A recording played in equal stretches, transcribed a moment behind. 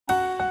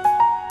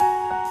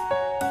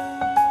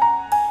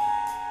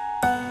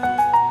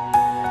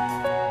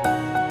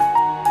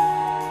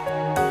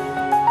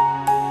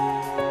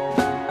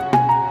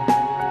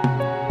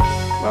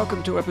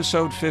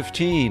episode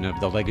 15 of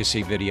the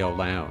Legacy Video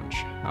Lounge.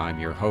 I'm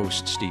your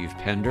host, Steve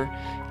Pender.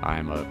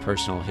 I'm a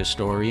personal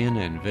historian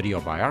and video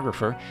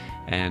biographer,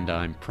 and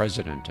I'm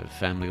president of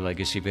Family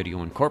Legacy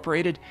Video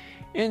Incorporated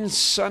in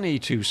sunny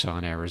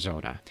Tucson,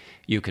 Arizona.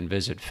 You can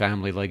visit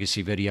Family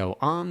Legacy Video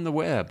on the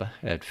web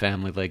at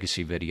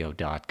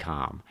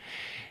familylegacyvideo.com.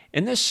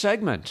 In this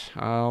segment,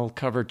 I'll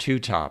cover two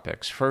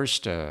topics.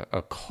 First,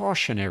 a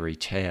cautionary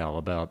tale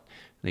about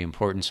the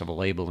importance of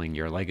labeling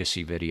your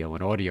legacy video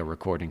and audio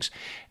recordings,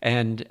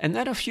 and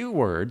then a few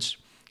words,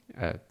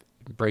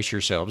 brace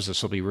yourselves,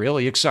 this will be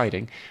really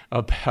exciting,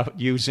 about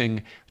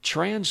using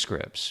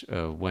transcripts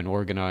when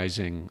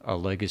organizing a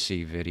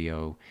legacy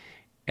video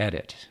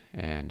edit.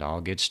 And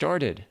I'll get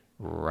started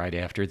right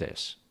after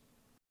this.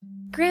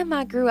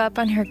 Grandma grew up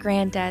on her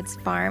granddad's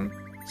farm.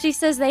 She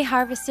says they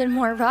harvested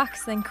more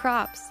rocks than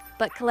crops,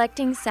 but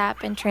collecting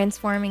sap and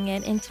transforming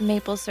it into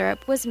maple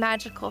syrup was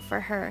magical for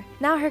her.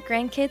 Now her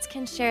grandkids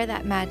can share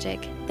that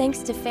magic,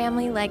 thanks to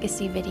Family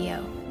Legacy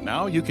Video.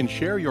 Now you can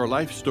share your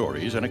life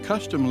stories in a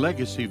custom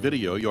legacy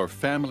video your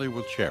family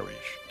will cherish.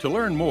 To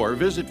learn more,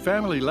 visit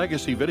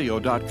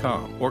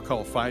FamilyLegacyVideo.com or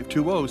call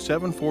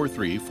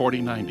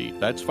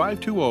 520-743-4090. That's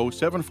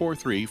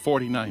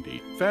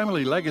 520-743-4090.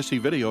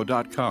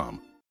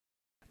 FamilyLegacyVideo.com.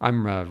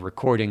 I'm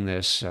recording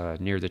this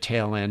near the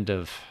tail end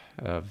of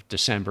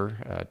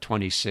December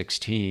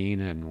 2016,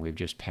 and we've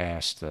just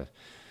passed the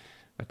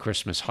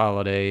Christmas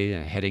holiday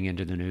and heading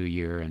into the new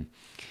year. And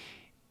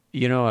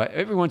you know,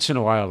 every once in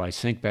a while I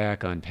think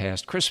back on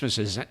past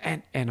Christmases,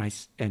 and I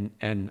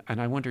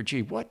wonder,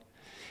 gee, what,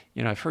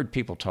 you know, I've heard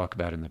people talk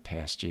about in the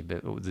past, gee,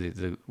 but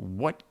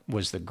what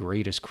was the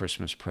greatest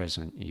Christmas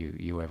present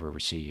you ever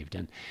received?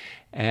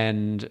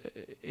 And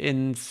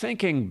in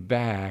thinking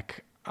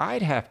back,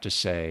 I'd have to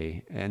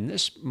say, and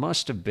this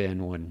must have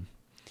been when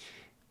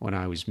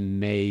I was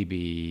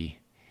maybe,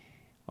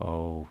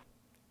 9,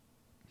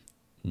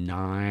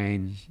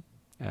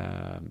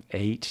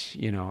 8,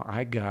 you know,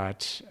 I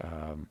got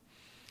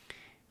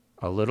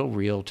a little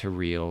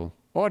reel-to-reel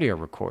audio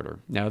recorder.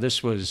 Now,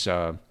 this was,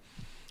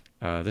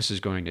 this is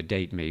going to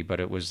date me,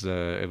 but it was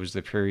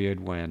the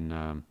period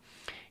when,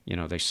 you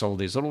know, they sold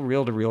these little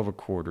reel-to-reel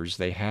recorders.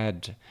 I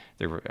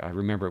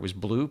remember it was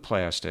blue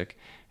plastic,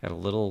 had a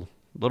little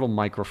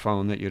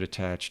microphone that you'd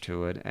attach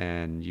to it,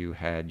 and you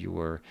had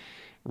your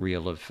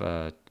reel of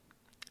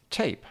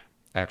tape,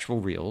 actual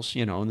reels,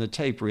 you know, and the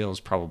tape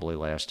reels probably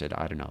lasted,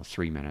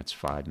 3 minutes,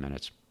 5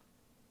 minutes.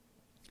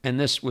 And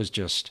this was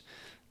just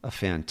a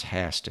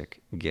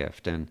fantastic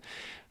gift. And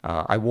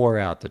I wore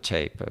out the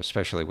tape,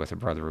 especially with a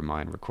brother of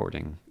mine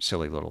recording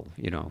silly little,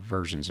 you know,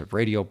 versions of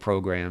radio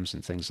programs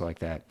and things like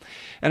that.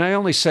 And I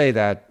only say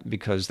that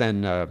because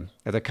then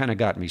that kind of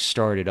got me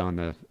started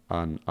on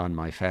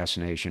my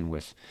fascination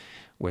with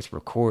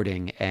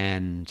recording.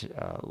 And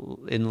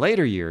in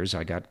later years,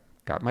 I got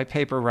my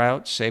paper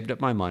route, saved up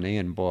my money,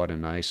 and bought a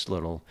nice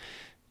little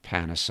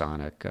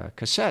Panasonic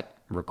cassette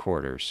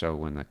recorder. So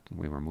when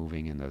we were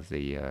moving into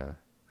the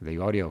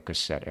audio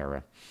cassette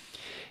era.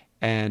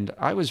 And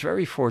I was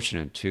very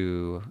fortunate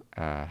to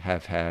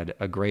have had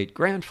a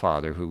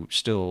great-grandfather who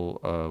still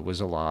was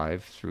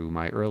alive through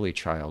my early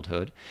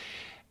childhood.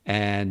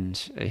 And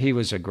he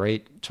was a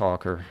great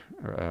talker.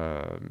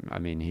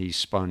 He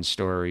spun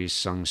stories,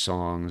 sung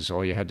songs.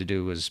 All you had to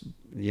do was,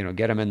 you know,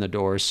 get him in the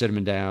door, sit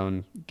him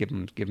down, give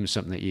him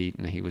something to eat,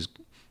 and he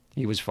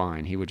was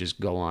fine. He would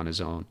just go on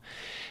his own.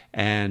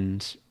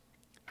 And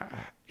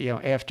you know,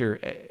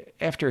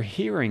 after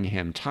hearing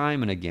him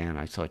time and again,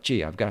 I thought,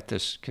 gee, I've got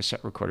this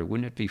cassette recorder.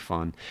 Wouldn't it be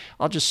fun?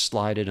 I'll just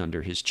slide it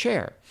under his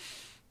chair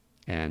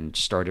and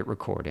start it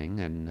recording,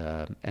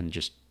 and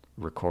just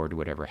record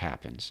whatever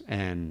happens.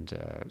 And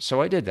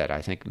so I did that.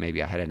 I think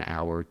maybe I had an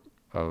hour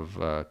of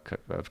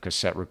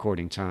cassette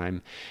recording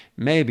time,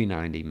 maybe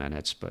 90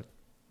 minutes, but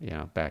you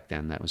know, back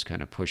then that was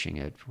kind of pushing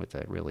it with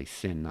a really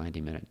thin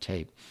 90-minute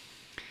tape.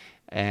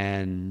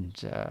 And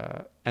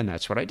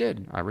that's what I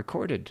did. I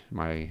recorded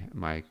my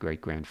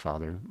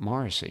great-grandfather,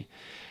 Morrissey.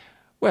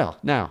 Well,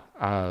 now,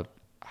 I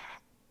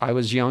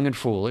was young and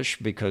foolish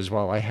because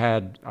while I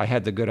had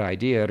the good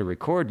idea to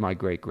record my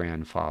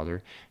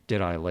great-grandfather,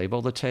 did I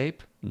label the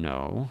tape?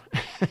 No.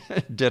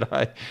 Did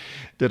I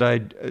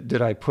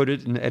put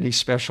it in any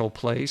special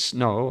place?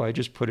 No, I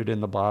just put it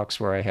in the box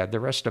where I had the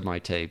rest of my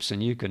tapes.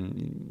 And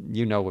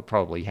you know what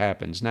probably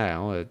happens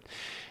now.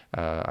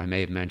 I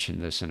may have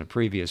mentioned this in a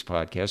previous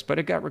podcast, but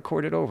it got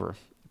recorded over,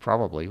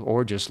 probably,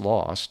 or just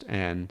lost.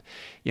 And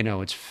you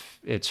know,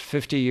 it's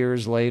 50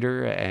 years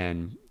later,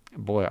 and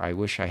boy, I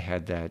wish I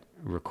had that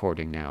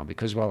recording now,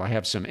 because while I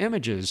have some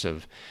images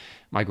of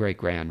my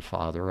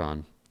great-grandfather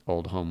on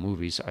old home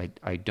movies,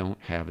 I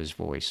don't have his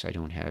voice. I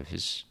don't have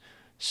his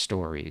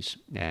stories.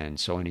 And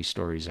so any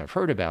stories I've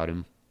heard about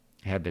him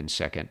have been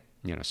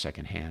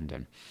secondhand,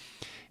 and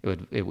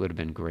it would have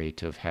been great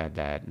to have had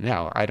that.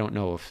 Now, I don't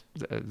know if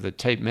the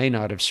tape may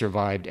not have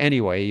survived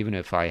anyway, even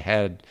if I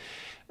had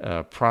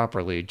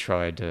properly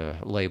tried to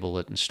label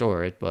it and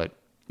store it, but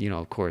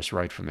of course,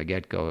 right from the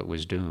get-go, it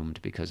was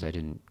doomed because I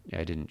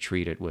didn't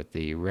treat it with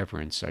the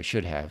reverence I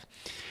should have.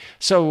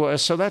 So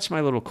that's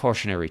my little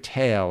cautionary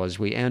tale as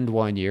we end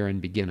one year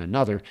and begin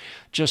another.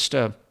 Just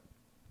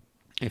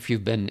if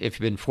you've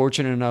been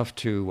fortunate enough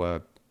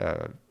to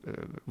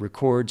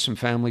record some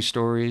family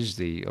stories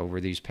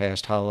over these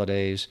past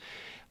holidays,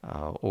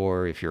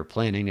 or if you're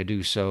planning to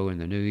do so in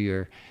the new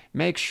year,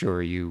 make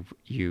sure you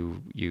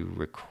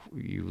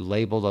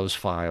label those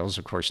files.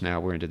 Of course, now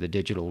we're into the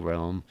digital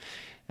realm,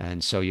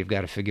 and so you've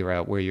got to figure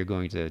out where you're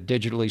going to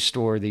digitally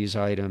store these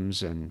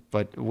items.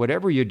 But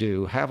whatever you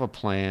do, have a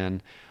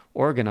plan.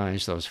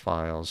 Organize those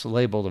files,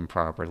 label them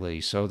properly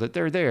so that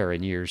they're there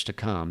in years to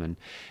come. And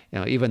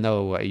even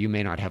though you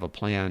may not have a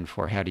plan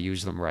for how to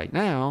use them right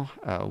now,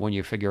 when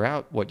you figure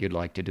out what you'd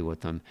like to do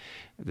with them,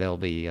 they'll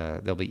be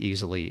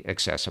easily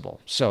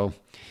accessible. So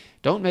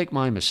don't make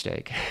my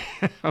mistake.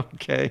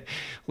 Okay,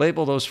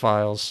 label those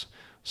files,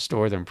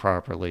 store them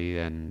properly,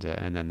 and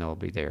then they'll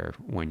be there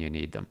when you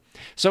need them.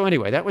 So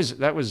anyway, that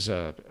was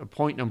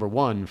point number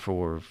one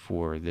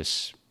for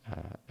this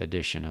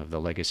edition of the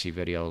Legacy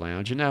Video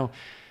Lounge. And now,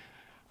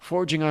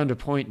 forging on to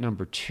point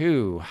number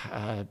two,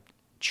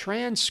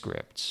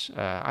 transcripts.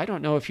 I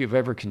don't know if you've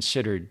ever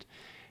considered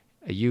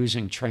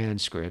using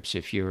transcripts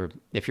if you're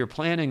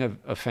planning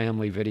a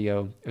family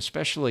video,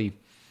 especially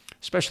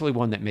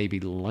one that may be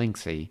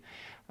lengthy.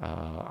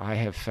 I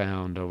have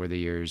found over the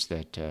years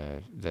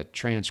that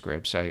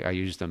transcripts, I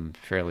use them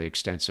fairly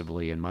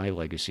extensively in my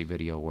legacy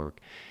video work,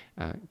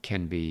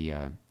 can be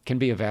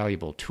a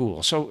valuable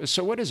tool.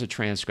 So what is a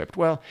transcript?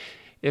 Well,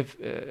 if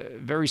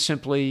very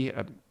simply.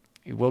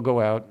 We'll go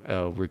out,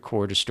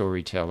 record a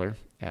storyteller,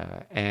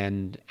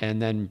 and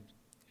then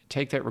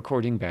take that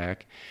recording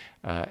back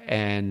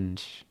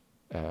and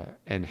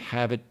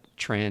have it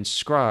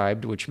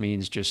transcribed, which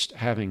means just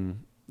having,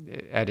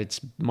 at its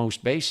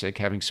most basic,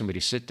 having somebody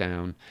sit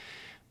down,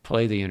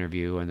 play the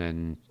interview, and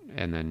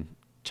then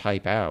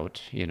type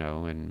out, in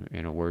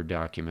a Word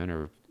document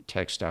or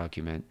text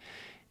document,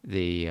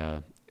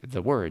 the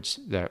words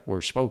that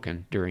were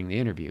spoken during the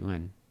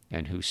interview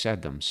and who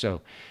said them.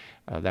 So.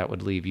 That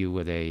would leave you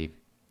with a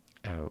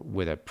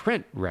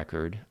print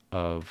record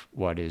of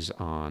what is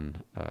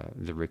on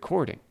the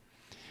recording.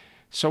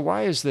 So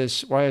why is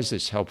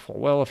this helpful?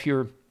 Well, if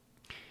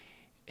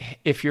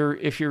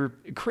you're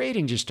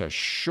creating just a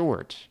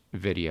short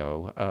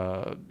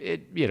video,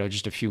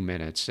 just a few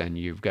minutes, and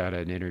you've got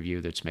an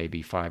interview that's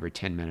maybe 5 or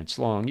 10 minutes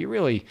long, you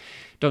really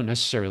don't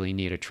necessarily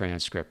need a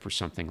transcript for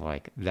something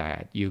like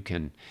that.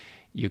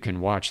 You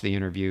can watch the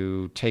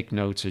interview, take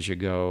notes as you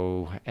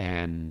go,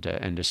 and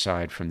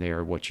decide from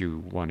there what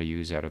you want to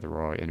use out of the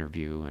raw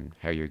interview and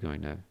how you're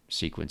going to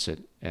sequence it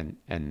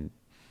and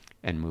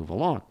move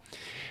along.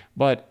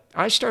 But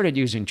I started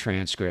using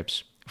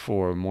transcripts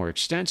for more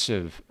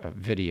extensive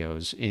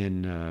videos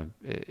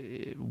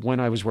when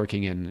I was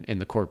working in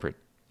the corporate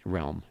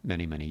realm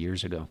many, many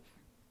years ago.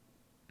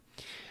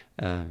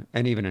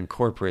 And even in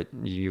corporate,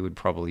 you would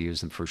probably use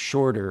them for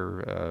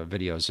shorter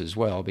videos as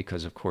well,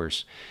 because, of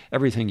course,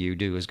 everything you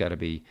do has got to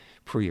be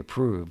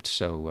pre-approved.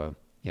 So,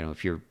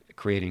 if you're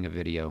creating a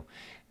video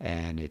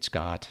and it's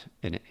got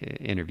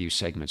interview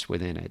segments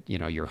within it,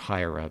 your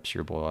higher-ups,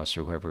 your boss,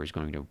 or whoever is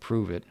going to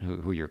approve it,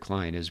 who your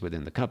client is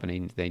within the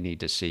company, they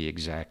need to see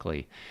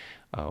exactly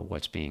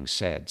what's being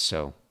said.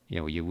 So,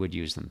 you would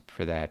use them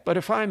for that.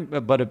 But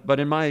but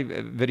in my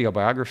video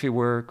biography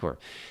work, or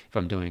if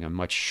I'm doing a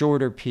much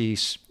shorter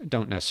piece,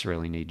 don't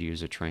necessarily need to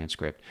use a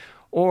transcript.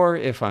 Or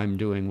if I'm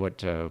doing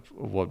what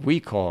we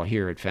call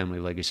here at Family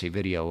Legacy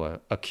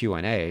Video a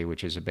Q&A,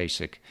 which is a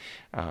basic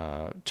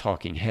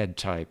talking head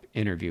type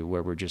interview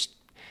where we're just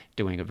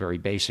doing a very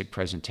basic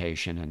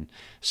presentation and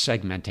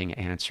segmenting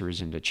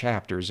answers into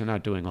chapters and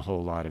not doing a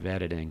whole lot of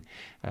editing,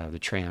 the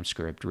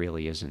transcript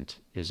really isn't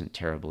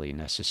terribly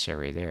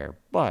necessary there.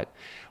 But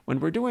when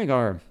we're doing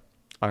our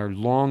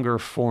longer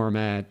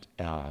format,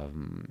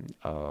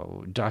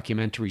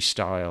 documentary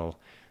style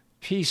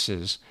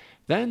pieces,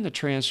 then the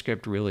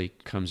transcript really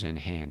comes in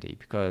handy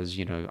because,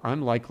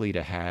 I'm likely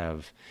to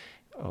have,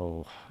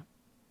 an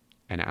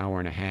hour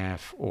and a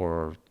half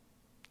or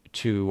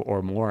 2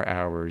 or more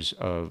hours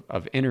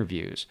of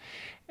interviews.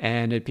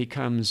 And it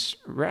becomes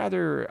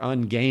rather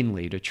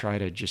ungainly to try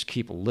to just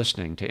keep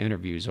listening to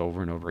interviews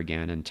over and over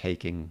again and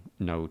taking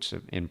notes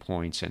of in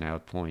points and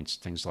out points,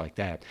 things like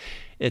that.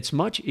 It's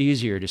much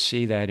easier to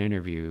see that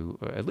interview,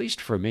 at least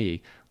for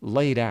me,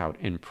 laid out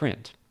in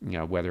print,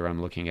 whether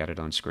I'm looking at it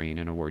on screen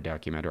in a Word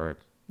document, or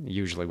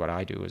usually what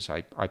I do is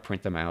I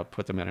print them out,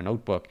 put them in a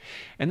notebook,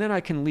 and then I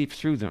can leaf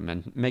through them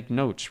and make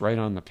notes right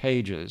on the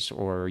pages,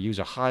 or use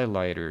a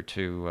highlighter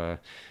to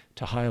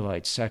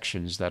highlight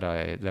sections that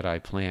I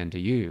plan to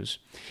use.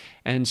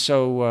 And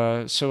so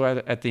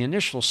at the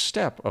initial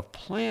step of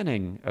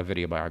planning a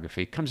video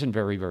biography, it comes in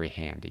very, very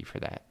handy for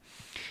that.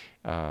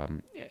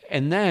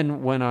 And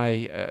then when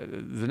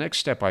the next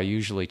step I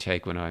usually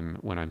take when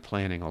I'm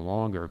planning a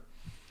longer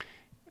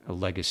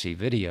legacy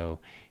video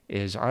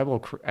is I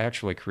will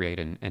actually create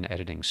an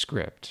editing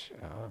script.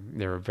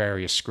 There are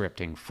various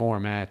scripting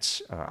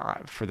formats.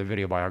 For the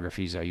video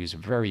biographies, I use a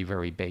very,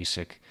 very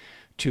basic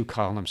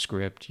 2-column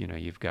script.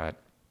 You've got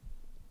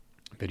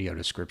video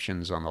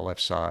descriptions on the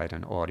left side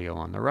and audio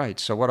on the right.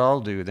 So what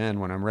I'll do then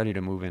when I'm ready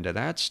to move into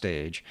that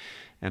stage,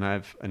 and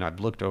I've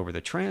looked over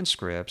the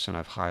transcripts and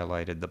I've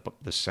highlighted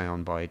the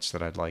sound bites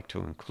that I'd like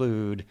to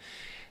include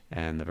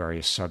and the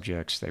various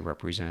subjects they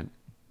represent,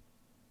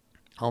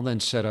 I'll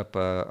then set up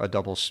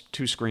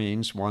two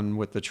screens, one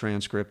with the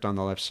transcript on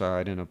the left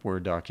side in a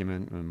Word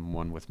document and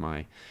one with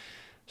my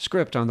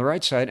script on the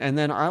right side, and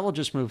then I will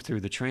just move through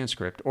the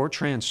transcript or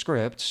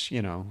transcripts.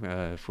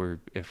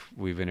 If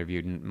we've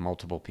interviewed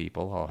multiple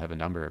people, I'll have a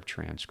number of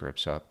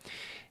transcripts up,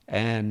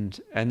 and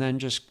then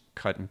just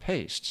cut and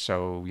paste.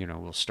 So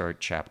we'll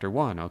start chapter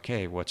 1.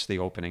 Okay, what's the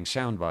opening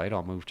soundbite?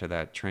 I'll move to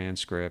that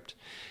transcript,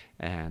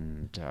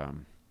 and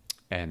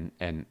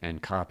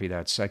copy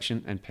that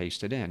section and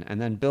paste it in,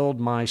 and then build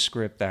my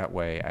script that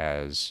way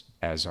as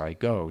I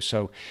go.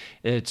 So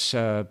it's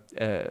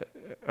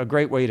a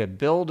great way to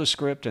build a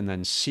script and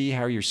then see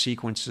how your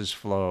sequences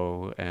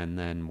flow, and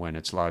then when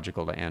it's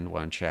logical to end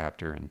one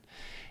chapter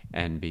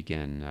and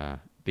begin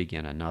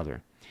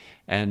another.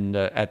 And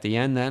at the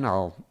end, then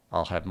I'll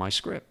have my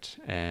script,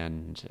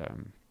 and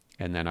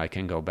then I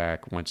can go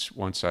back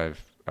once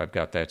I've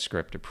got that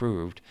script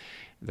approved.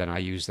 Then I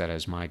use that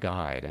as my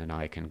guide, and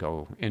I can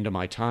go into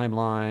my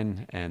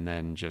timeline and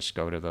then just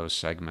go to those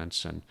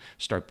segments and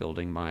start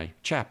building my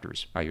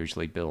chapters. I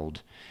usually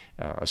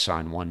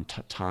assign one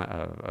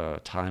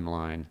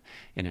timeline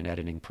in an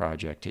editing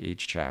project to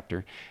each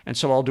chapter, and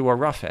so I'll do a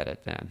rough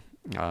edit then.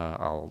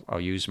 I'll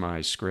use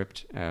my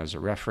script as a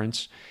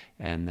reference,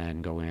 and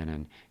then go in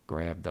and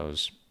grab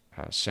those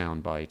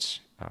sound bites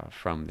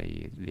from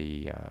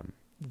the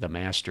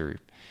master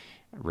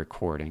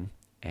recording,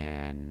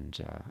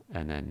 and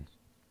then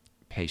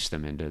paste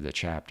them into the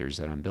chapters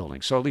that I'm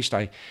building. So at least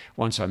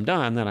once I'm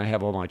done, then I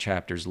have all my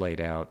chapters laid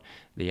out.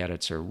 The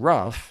edits are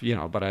rough,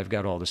 but I've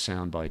got all the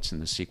sound bites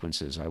and the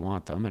sequences I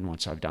want them. And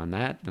once I've done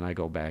that, then I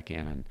go back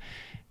in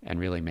and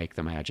really make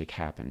the magic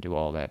happen, do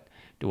all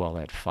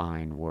that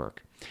fine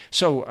work.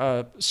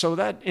 So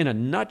that in a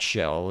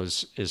nutshell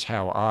is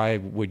how I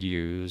would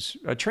use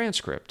a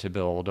transcript to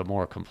build a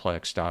more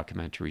complex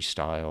documentary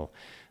style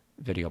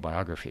video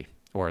biography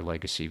or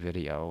legacy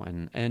video,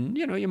 and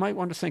you might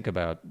want to think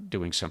about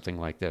doing something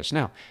like this.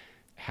 Now,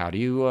 how do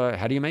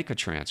you make a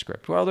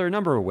transcript? Well, there are a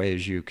number of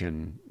ways you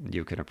can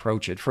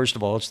approach it. First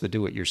of all, it's the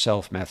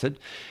do-it-yourself method.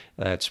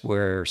 That's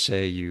where,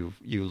 say, you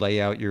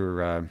lay out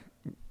your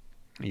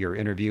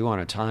interview on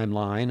a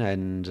timeline,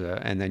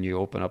 and then you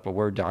open up a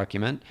Word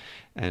document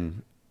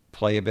and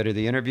play a bit of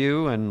the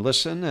interview and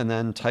listen, and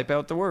then type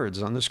out the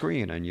words on the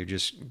screen, and you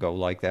just go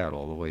like that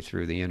all the way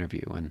through the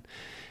interview, and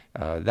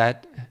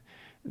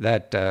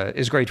that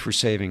is great for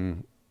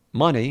saving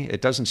money.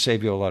 It doesn't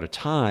save you a lot of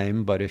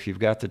time, but if you've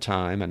got the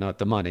time and not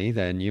the money,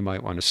 then you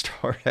might want to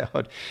start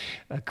out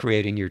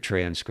creating your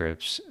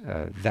transcripts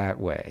that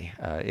way.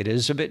 It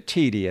is a bit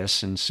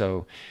tedious, and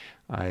so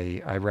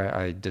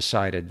I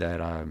decided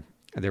that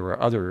there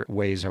were other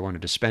ways I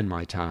wanted to spend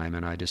my time,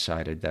 and I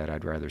decided that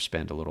I'd rather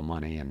spend a little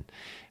money and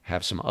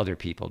have some other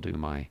people do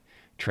my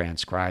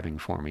transcribing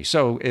for me.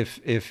 So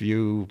if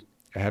you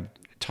have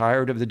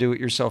tired of the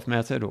do-it-yourself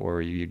method, or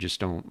you just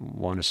don't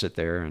want to sit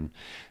there and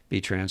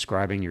be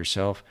transcribing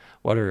yourself,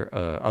 what are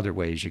other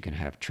ways you can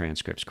have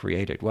transcripts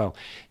created? Well,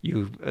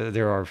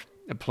 there are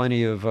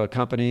plenty of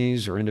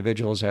companies or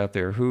individuals out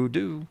there who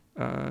do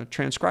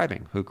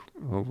transcribing, who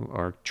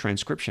are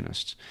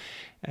transcriptionists.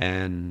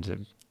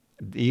 And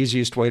the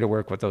easiest way to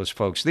work with those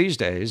folks these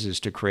days is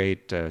to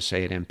create,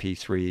 say, an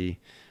MP3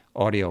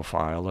 audio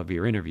file of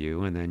your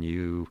interview, and then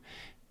you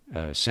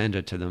send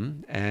it to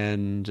them,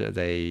 and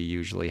they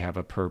usually have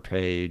a per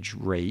page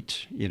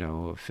rate,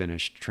 a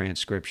finished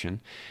transcription,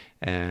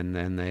 and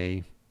then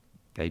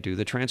they do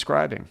the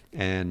transcribing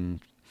and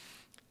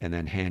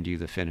then hand you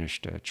the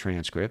finished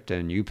transcript,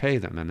 and you pay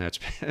them, and that's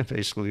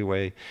basically the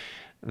way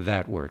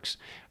that works.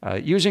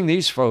 Using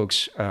these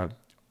folks,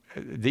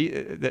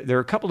 there are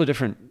a couple of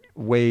different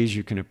ways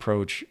you can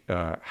approach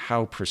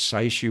how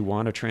precise you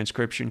want a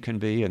transcription can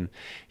be, and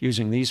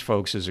using these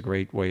folks is a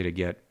great way to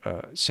get,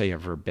 say, a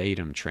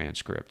verbatim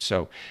transcript.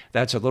 So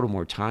that's a little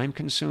more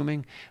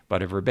time-consuming,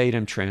 but a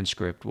verbatim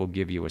transcript will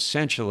give you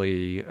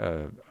essentially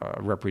a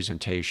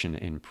representation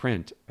in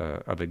print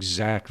of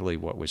exactly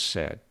what was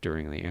said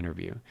during the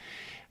interview.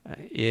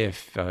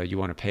 If you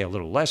want to pay a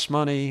little less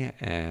money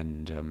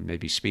and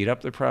maybe speed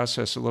up the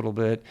process a little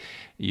bit,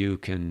 you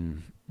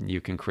can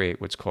create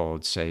what's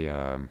called, say,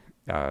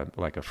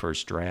 like a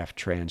first draft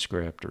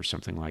transcript or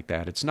something like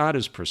that. It's not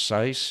as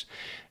precise,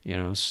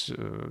 so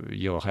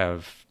you'll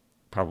have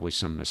probably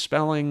some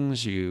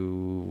misspellings.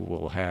 You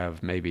will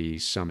have maybe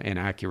some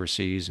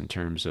inaccuracies in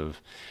terms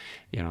of,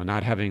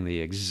 not having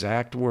the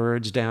exact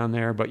words down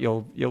there, but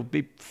you'll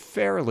be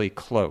fairly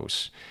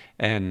close,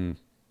 and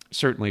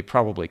certainly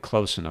probably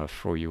close enough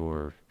for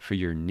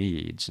your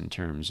needs in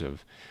terms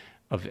of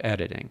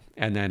editing.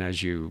 And then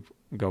as you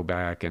go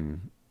back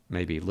and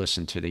maybe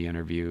listen to the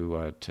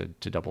interview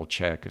to double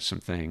check some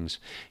things,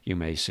 you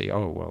may see,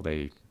 oh, well,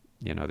 they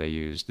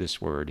used this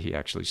word. He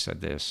actually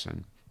said this,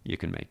 and you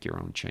can make your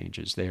own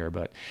changes there.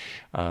 But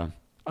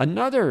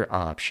another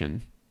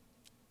option,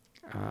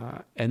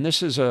 and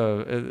this is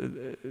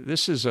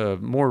a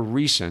more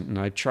recent, and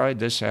I tried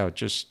this out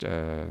just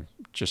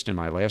in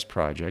my last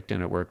project,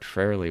 and it worked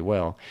fairly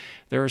well.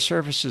 There are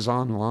services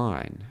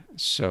online,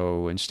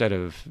 so instead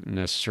of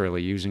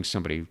necessarily using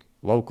somebody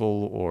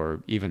local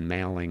or even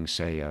mailing,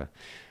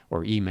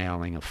 or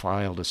emailing a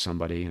file to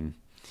somebody in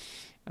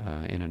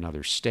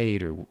another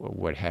state or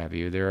what have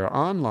you, there are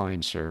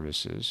online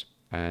services.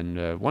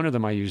 And one of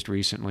them I used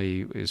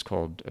recently is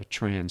called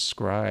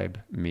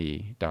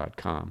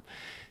transcribeme.com,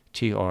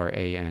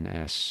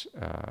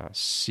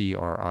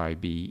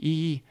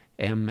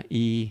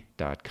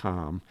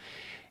 transcribeme.com.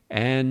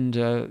 And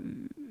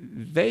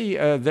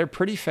they're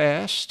pretty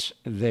fast.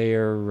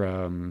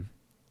 They're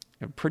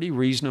pretty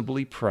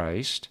reasonably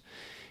priced.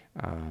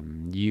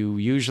 You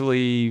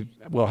usually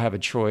will have a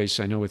choice.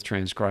 I know with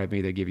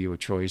TranscribeMe, they give you a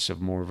choice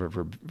of more of a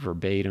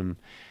verbatim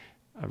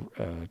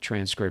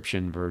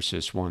transcription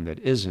versus one that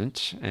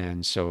isn't.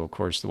 And so, of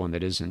course, the one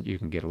that isn't, you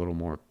can get a little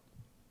more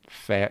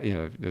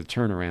the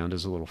turnaround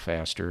is a little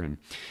faster, and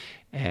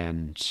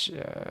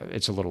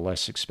it's a little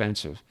less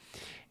expensive.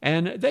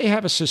 And they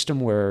have a system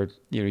where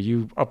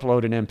you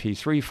upload an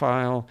MP3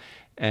 file,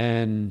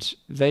 and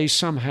they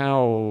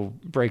somehow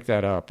break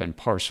that up and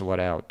parcel it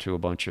out to a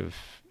bunch of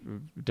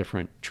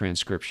different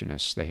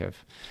transcriptionists. They have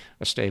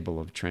a stable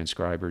of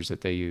transcribers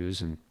that they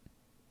use, and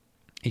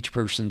each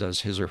person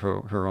does his or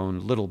her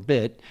own little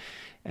bit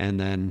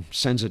and then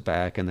sends it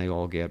back, and they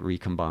all get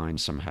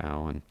recombined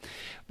somehow.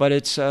 But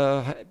it's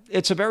a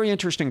very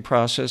interesting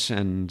process,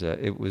 and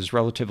it was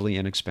relatively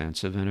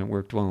inexpensive, and it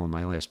worked well on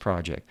my last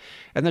project.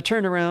 And the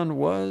turnaround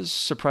was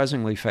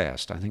surprisingly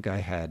fast. I think I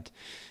had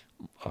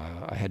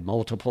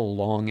multiple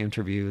long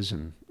interviews,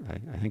 and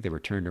I think they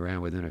were turned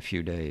around within a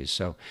few days.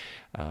 So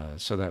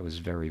that was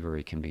very,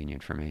 very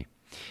convenient for me.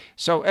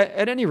 So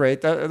at any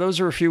rate,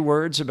 those are a few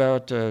words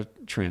about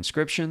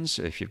transcriptions.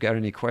 If you've got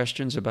any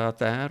questions about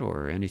that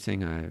or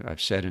anything I've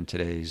said in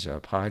today's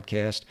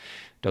podcast,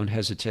 don't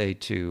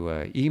hesitate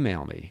to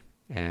email me.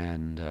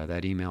 And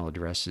that email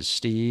address is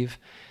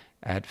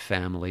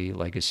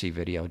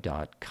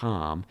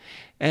steve@familylegacyvideo.com.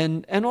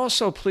 And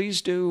also,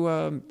 please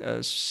do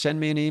send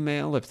me an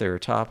email if there are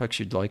topics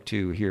you'd like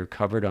to hear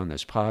covered on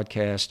this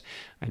podcast.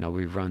 I know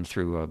we've run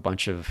through a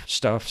bunch of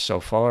stuff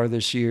so far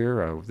this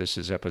year. This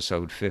is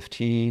episode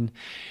 15.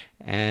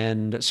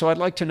 And so I'd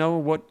like to know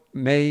what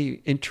may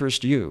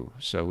interest you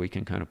so we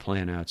can kind of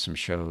plan out some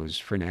shows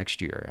for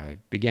next year. I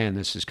began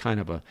this as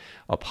kind of a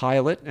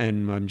pilot,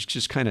 and I'm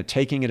just kind of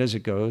taking it as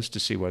it goes to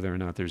see whether or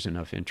not there's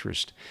enough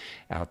interest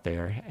out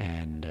there.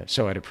 And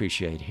so I'd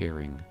appreciate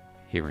hearing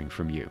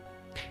from you.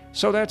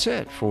 So that's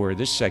it for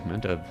this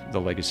segment of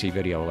the Legacy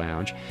Video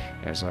Lounge.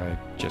 As I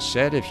just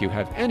said, if you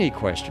have any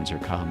questions or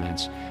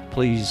comments,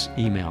 please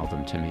email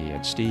them to me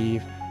at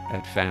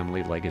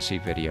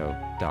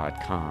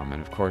steve@familylegacyvideo.com.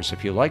 And of course,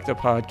 if you like the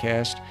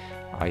podcast,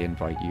 I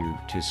invite you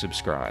to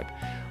subscribe.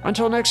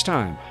 Until next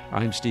time,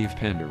 I'm Steve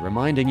Pender,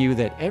 reminding you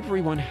that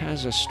everyone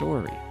has a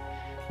story.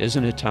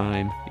 Isn't it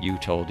time you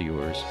told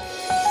yours?